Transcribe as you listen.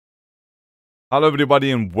Hello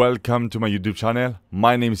everybody and welcome to my YouTube channel.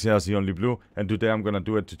 My name is ICOnlyBlue and today I'm gonna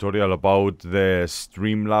do a tutorial about the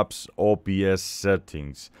StreamLabs OBS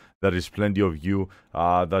settings. There is plenty of you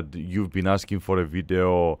that you've been asking for a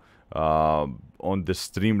video on the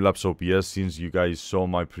StreamLabs OBS since you guys saw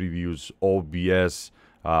my previous OBS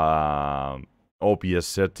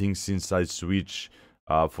settings since I switched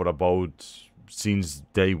since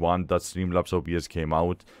day one that StreamLabs OBS came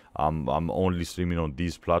out. I'm only streaming on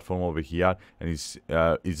this platform over here, and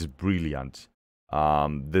it's brilliant.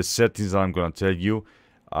 The settings that I'm gonna tell you,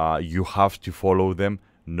 you have to follow them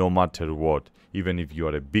no matter what. Even if you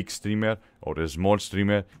are a big streamer or a small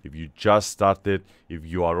streamer, if you just started, if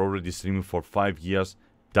you are already streaming for 5 years,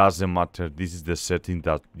 doesn't matter. This is the setting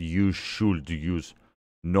that you should use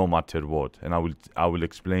no matter what, and I will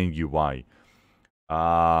explain you why.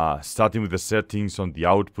 Starting with the settings on the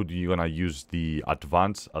output, you're gonna use the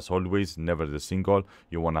advanced as always, never the single.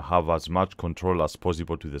 You wanna have as much control as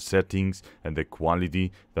possible to the settings and the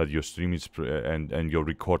quality that your stream is and your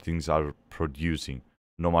recordings are producing,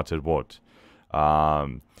 no matter what. I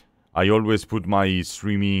always put my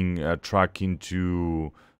streaming track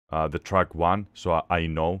into the track 1, so I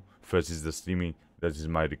know first is the streaming, that is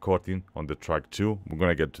my recording on the track 2. We're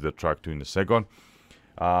gonna get to the track 2 in a second.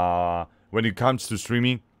 When it comes to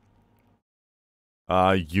streaming,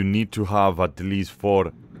 you need to have at least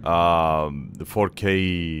 4K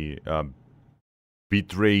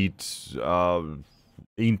bitrate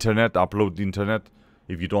internet, upload internet.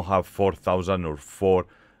 If you don't have 4000 or 4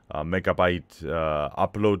 megabyte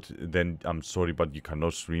upload, then I'm sorry, but you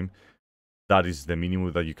cannot stream. That is the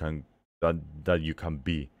minimum that you can that you can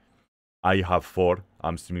be. I have 4.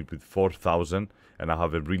 I'm streaming with 4000, and I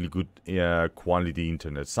have a really good quality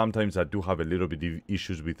internet. Sometimes I do have a little bit of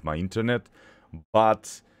issues with my internet,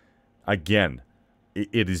 but again,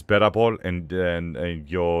 it is bearable, and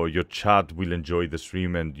your chat will enjoy the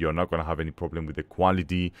stream, and you're not gonna have any problem with the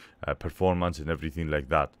quality, performance, and everything like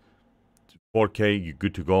that. 4K, you're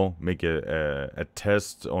good to go. Make a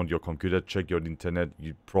test on your computer. Check your internet.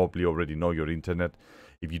 You probably already know your internet.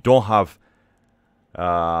 If you don't have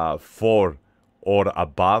 4 or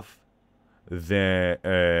above, then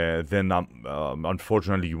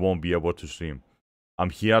unfortunately you won't be able to stream. I'm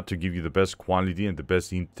here to give you the best quality and the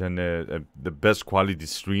best internet, the best quality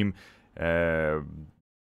stream, and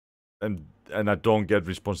I don't get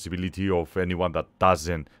responsibility of anyone that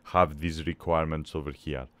doesn't have these requirements over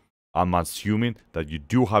here. I'm assuming that you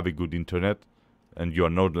do have a good internet and you are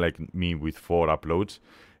not like me with 4 uploads,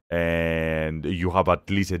 and you have at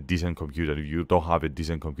least a decent computer. If you don't have a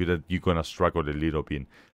decent computer, you're gonna struggle a little bit.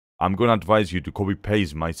 I'm gonna advise you to copy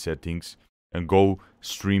paste my settings and go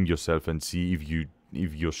stream yourself and see if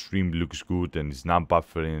your stream looks good and it's not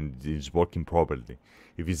buffering and it's working properly.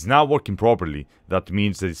 If it's not working properly, that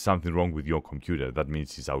means there's something wrong with your computer. That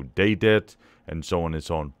means it's outdated and so on and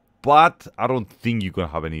so on. But I don't think you're gonna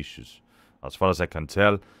have any issues, as far as I can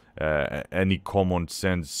tell. Any common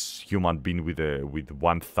sense human being with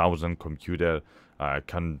 1000 computer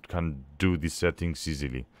can do these settings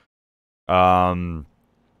easily.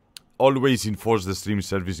 Always enforce the stream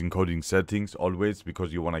service encoding settings, always,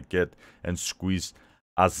 because you want to get and squeeze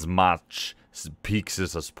as much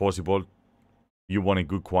pixels as possible. You want a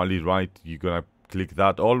good quality, right? You're gonna click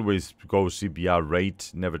that. Always go CBR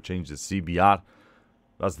rate, never change the CBR.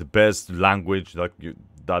 That's the best language that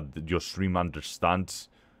your stream understands.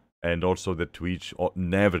 And also the Twitch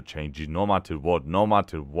never changes, no matter what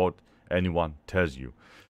anyone tells you.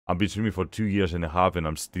 I've been streaming for 2.5 years and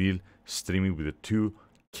I'm still streaming with a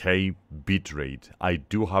 2K bitrate. I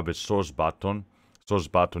do have a source button. Source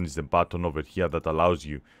button is the button over here that allows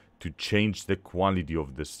you to change the quality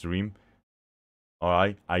of the stream.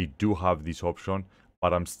 Alright, I do have this option,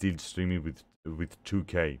 but I'm still streaming with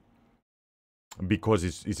 2K because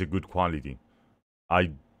it's a good quality.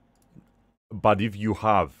 But if you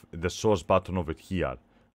have the source button over here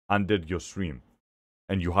under your stream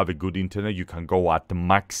and you have a good internet, you can go at the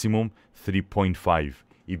maximum 3.5.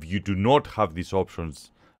 If you do not have these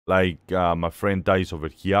options, like my friend Dice over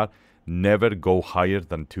here, never go higher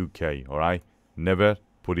than 2K, alright? Never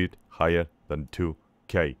put it higher than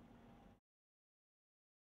 2K.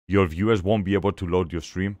 Your viewers won't be able to load your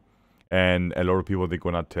stream. And a lot of people, they're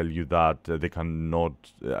gonna tell you that they cannot,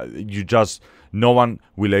 no one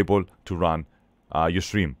will able to run your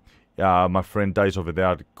stream. My friend Dice over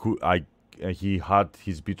there, he had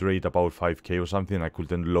his bitrate about 5K or something. I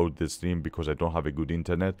couldn't load the stream because I don't have a good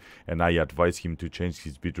internet, and I advised him to change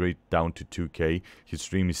his bitrate down to 2K. His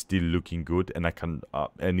stream is still looking good, and I can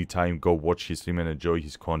anytime go watch his stream and enjoy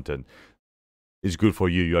his content. It's good for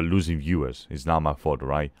you. You are losing viewers. It's not my fault,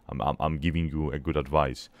 right? I'm giving you a good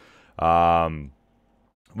advice.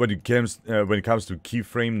 When it comes to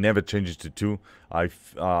keyframe, never change it to 2. I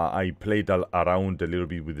played around a little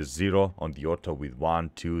bit with the 0 on the auto with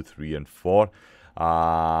 1, 2, 3, and 4.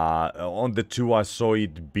 On the 2, I saw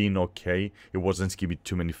it being okay. It wasn't skipping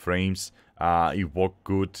too many frames. It worked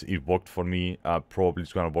good. It worked for me. Probably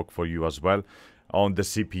it's gonna work for you as well. On the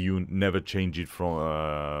CPU, never change it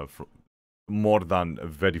from more than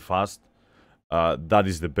very fast. That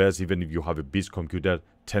is the best. Even if you have a big computer,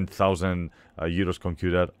 10,000 euros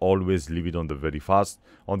computer, always leave it on the very fast.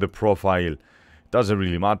 On the profile, doesn't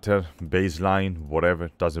really matter. Baseline, whatever,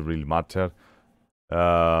 doesn't really matter.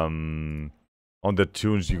 On the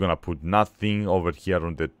tunes, you're gonna put nothing. Over here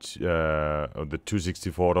on the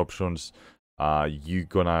 264 options, you're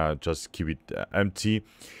gonna just keep it empty.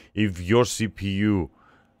 If your CPU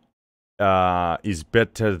is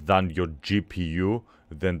better than your GPU,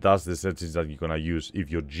 then that's the settings that you're gonna use.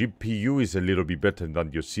 If your GPU is a little bit better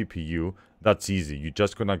than your CPU, that's easy. You're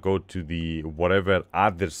just gonna go to the whatever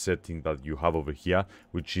other setting that you have over here,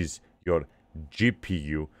 which is your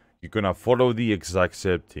GPU. You're gonna follow the exact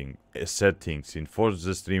settings in force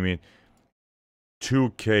the streaming,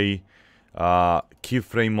 2K,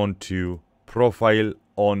 keyframe on 2, profile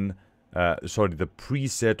on the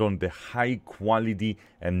preset on the high quality,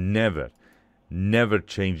 and never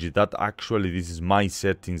change it. That actually, this is my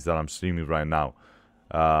settings that I'm streaming right now.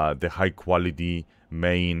 The high quality,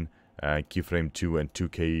 main, keyframe 2 and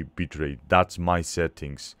 2K bitrate. That's my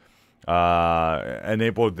settings.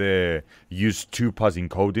 Enable the use 2 pass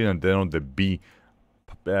encoding, and then on the B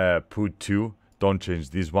put 2. Don't change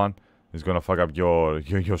this one. It's gonna fuck up your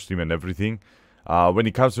stream and everything. When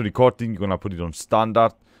it comes to recording, you're gonna put it on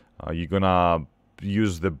standard. You're gonna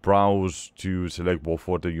use the browse to select what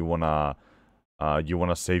photo you wanna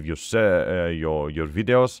save your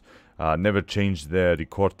videos. Never change the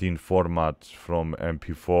recording format from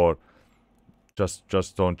MP4.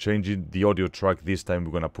 Just don't change it. The audio track this time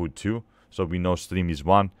we're gonna put 2, so we know stream is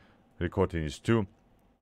 1, recording is 2.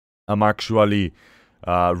 I'm actually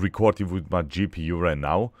recording with my GPU right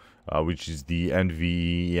now, which is the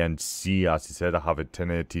NVENC. As I said, I have a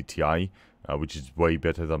 1080 Ti, which is way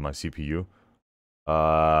better than my CPU.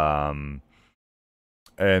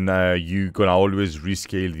 And you're gonna always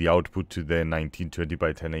rescale the output to the 1920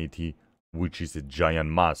 by 1080, which is a giant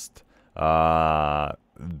must.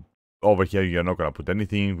 Over here, you're not gonna put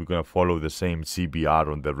anything. We're gonna follow the same CBR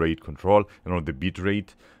on the rate control and on the bit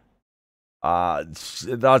rate.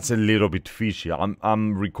 That's a little bit fishy.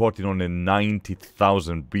 I'm recording on a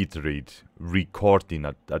 90,000 bit rate. Recording.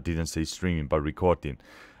 I didn't say streaming, but recording.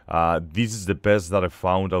 This is the best that I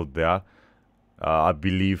found out there. I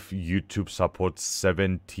believe YouTube supports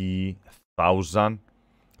 70,000.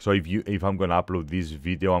 So if I'm gonna upload this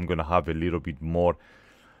video, I'm gonna have a little bit more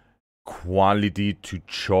quality to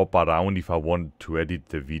chop around if I want to edit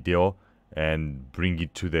the video and bring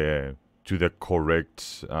it to the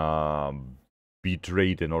correct bit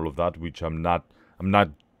rate and all of that, which I'm gonna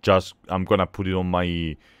put it on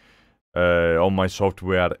my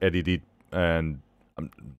software, edit it, and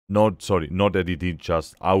not edit it,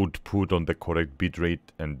 just output on the correct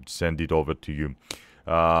bitrate and send it over to you.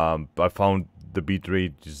 I found the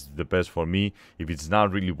bitrate is the best for me. If it's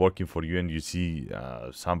not really working for you and you see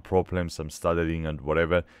some problems, some stuttering and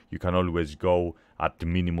whatever, you can always go at the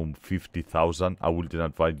minimum 50,000. I wouldn't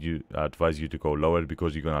advise you to go lower,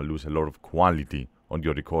 because you're gonna lose a lot of quality on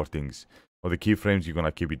your recordings. For the keyframes, you're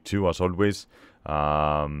gonna keep it 2 as always.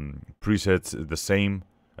 Presets the same.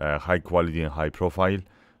 High quality and high profile.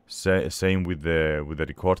 Same with the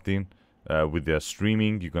recording. With the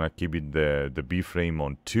streaming, you're gonna keep it the B frame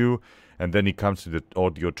on 2, and then it comes to the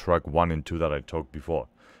audio track 1 and 2 that I talked before.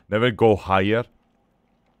 Never go higher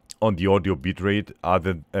on the audio bitrate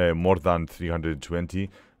more than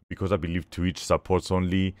 320, because I believe Twitch supports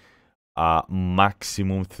only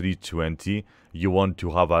maximum 320. You want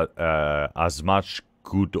to have as much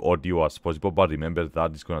good audio as possible, but remember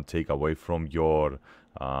that is gonna take away from your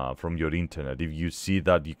internet. If you see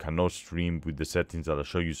that you cannot stream with the settings that I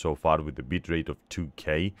show you so far with the bitrate of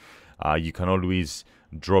 2K, you can always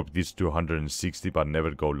drop this to 160, but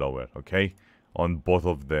never go lower, okay? On both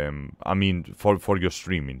of them, I mean, for your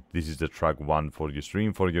streaming, this is the track 1 for your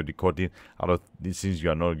stream. For your recording, since you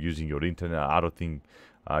are not using your internet, I don't think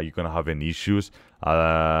you're gonna have any issues.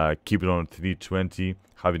 Keep it on 320,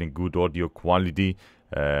 having a good audio quality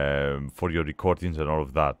for your recordings and all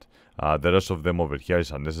of that. The rest of them over here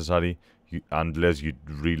is unnecessary, unless you're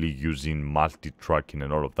really using multi-tracking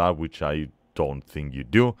and all of that, which I don't think you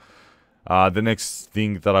do. The next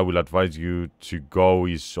thing that I will advise you to go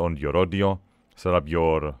is on your audio. Set up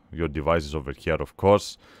your devices over here, of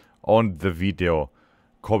course. On the video,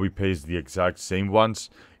 copy paste the exact same ones.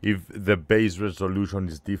 If the base resolution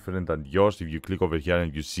is different than yours, if you click over here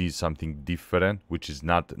and you see something different, which is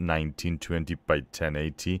not 1920 by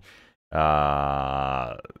 1080,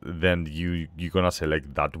 then you're gonna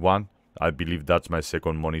select that one. I believe that's my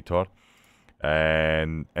second monitor,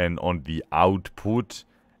 and on the output,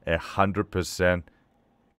 100%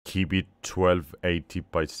 keep it 1280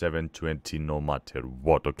 by 720 no matter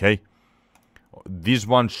what. Okay, this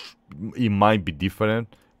one it might be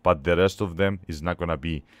different, but the rest of them is not gonna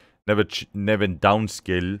be. Never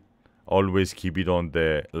downscale. Always keep it on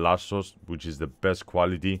the large source, which is the best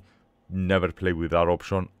quality. Never play with that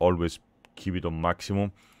option. Always keep it on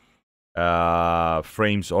maximum.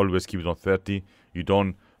 Frames, always keep it on 30. You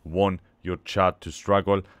don't want your chat to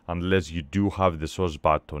struggle unless you do have the source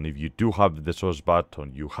button. If you do have the source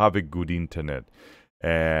button, you have a good internet,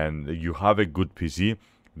 and you have a good PC,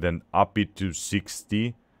 then up it to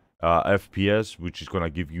 60 FPS, which is gonna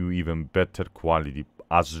give you even better quality,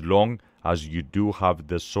 as long as you do have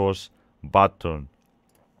the source button.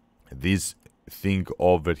 This thing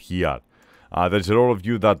over here, there's a lot of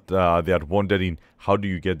you that they are wondering, how do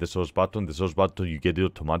you get the source button? The source button, you get it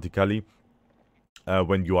automatically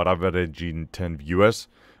when you are averaging 10 viewers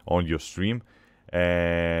on your stream,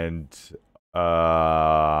 and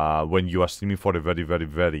when you are streaming for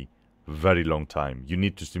a very long time. You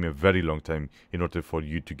need to stream a very long time in order for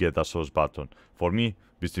you to get that source button. For me,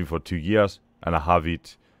 been streaming for 2 years and I have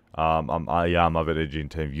it. I am averaging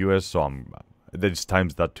 10 viewers, so there's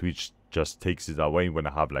times that Twitch just takes it away when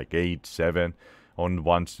I have like 8, 7 on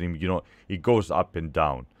one stream. You know, it goes up and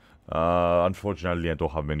down. Unfortunately, I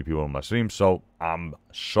don't have many people on my stream, so I'm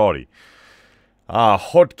sorry.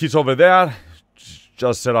 Hotkeys over there.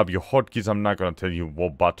 Just set up your hotkeys. I'm not gonna tell you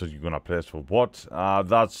what buttons you're gonna press for what.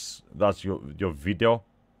 That's your video.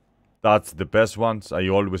 That's the best ones. I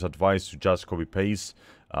always advise to just copy paste.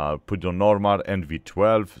 Put it on normal,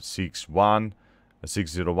 NV12, 6.1,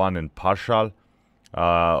 6.01, and partial.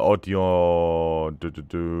 Audio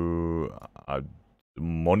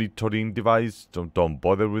monitoring device. Don't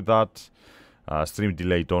bother with that. Stream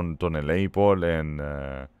delay don't enable,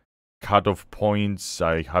 and cutoff points,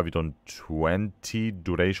 I have it on 20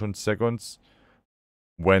 duration seconds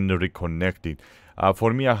when reconnecting.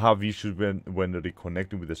 For me, I have issues when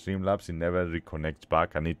reconnecting with the StreamLabs. It never reconnects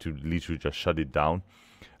back. I need to literally just shut it down.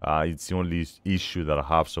 It's the only issue that I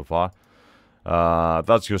have so far.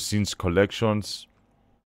 That's your scenes collections.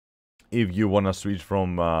 If you want to switch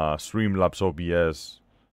from StreamLabs OBS,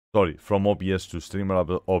 from OBS to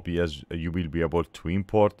StreamLabs OBS, you will be able to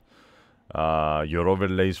import your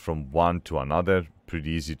overlays from one to another. Pretty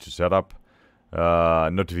easy to set up.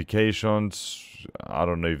 Notifications, I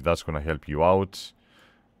don't know if that's gonna help you out.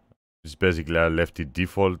 It's basically I left it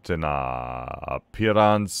default, and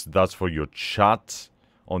appearance, that's for your chat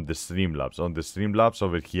on the StreamLabs. On the StreamLabs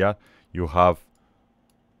over here, you have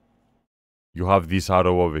this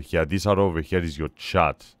arrow over here. This arrow over here is your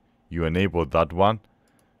chat. You enable that one,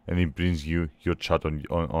 and it brings you your chat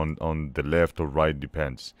on the left or right,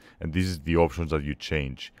 depends. And this is the options that you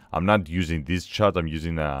change. I'm not using this chat. I'm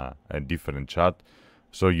using a different chat.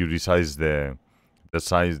 So you resize the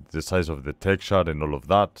size of the text chat, and all of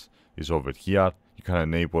that is over here. You can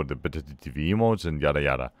enable the better TV emotes and yada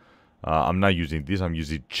yada. I'm not using this. I'm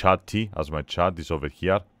using Chatty as my chat. Is over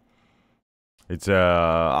here. It's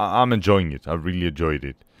I'm enjoying it. I really enjoyed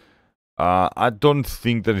it. I don't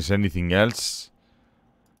think there is anything else.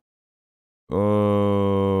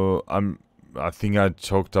 I think I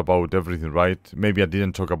talked about everything, right? Maybe I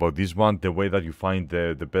didn't talk about this one. The way that you find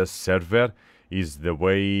the best server is the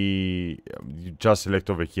way you just select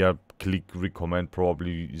over here, click recommend.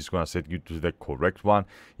 Probably it's gonna set you to the correct one.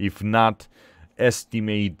 If not,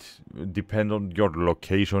 estimate, depend on your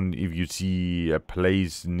location. If you see a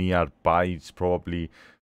place nearby, it's probably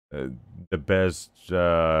the best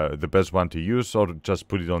one to use, or just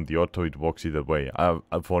put it on the auto. It works either way.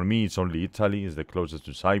 For me, it's only Italy is the closest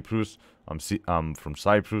to Cyprus. I'm from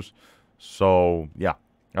Cyprus, so yeah,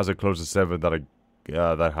 that's the closest server that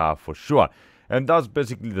I have for sure. And that's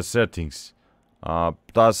basically the settings.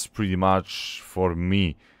 That's pretty much for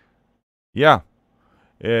me. Yeah.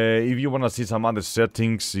 If you want to see some other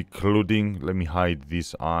settings, including, let me hide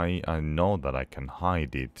this eye. I know that I can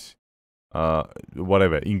hide it.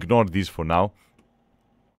 Whatever, ignore this for now.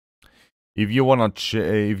 If you want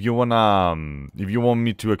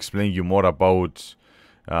me to explain you more about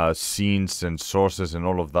scenes and sources and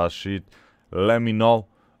all of that shit, let me know.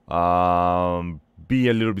 Be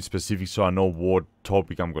a little bit specific so I know what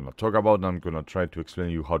topic I'm gonna talk about, and I'm gonna try to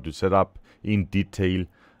explain you how to set up in detail,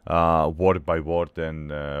 word by word,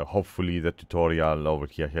 and hopefully the tutorial over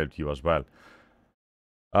here helped you as well.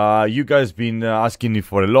 You guys been asking me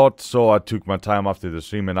for a lot, so I took my time after the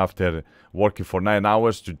stream and after working for 9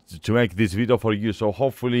 hours to make this video for you. So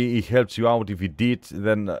hopefully it helps you out. If it did,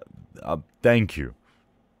 then thank you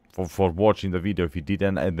for watching the video. If you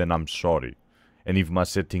didn't, and then I'm sorry. And if my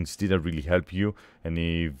settings didn't really help you, and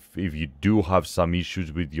if you do have some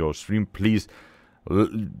issues with your stream, please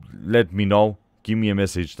let me know. Give me a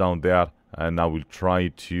message down there, and I will try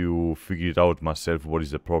to figure it out myself what is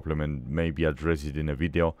the problem and maybe address it in a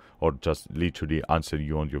video or just literally answer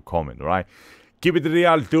you on your comment. Alright, keep it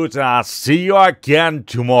real, dudes, and I'll see you again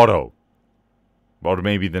tomorrow, or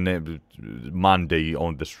maybe the Monday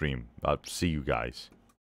on the stream. I'll see you guys.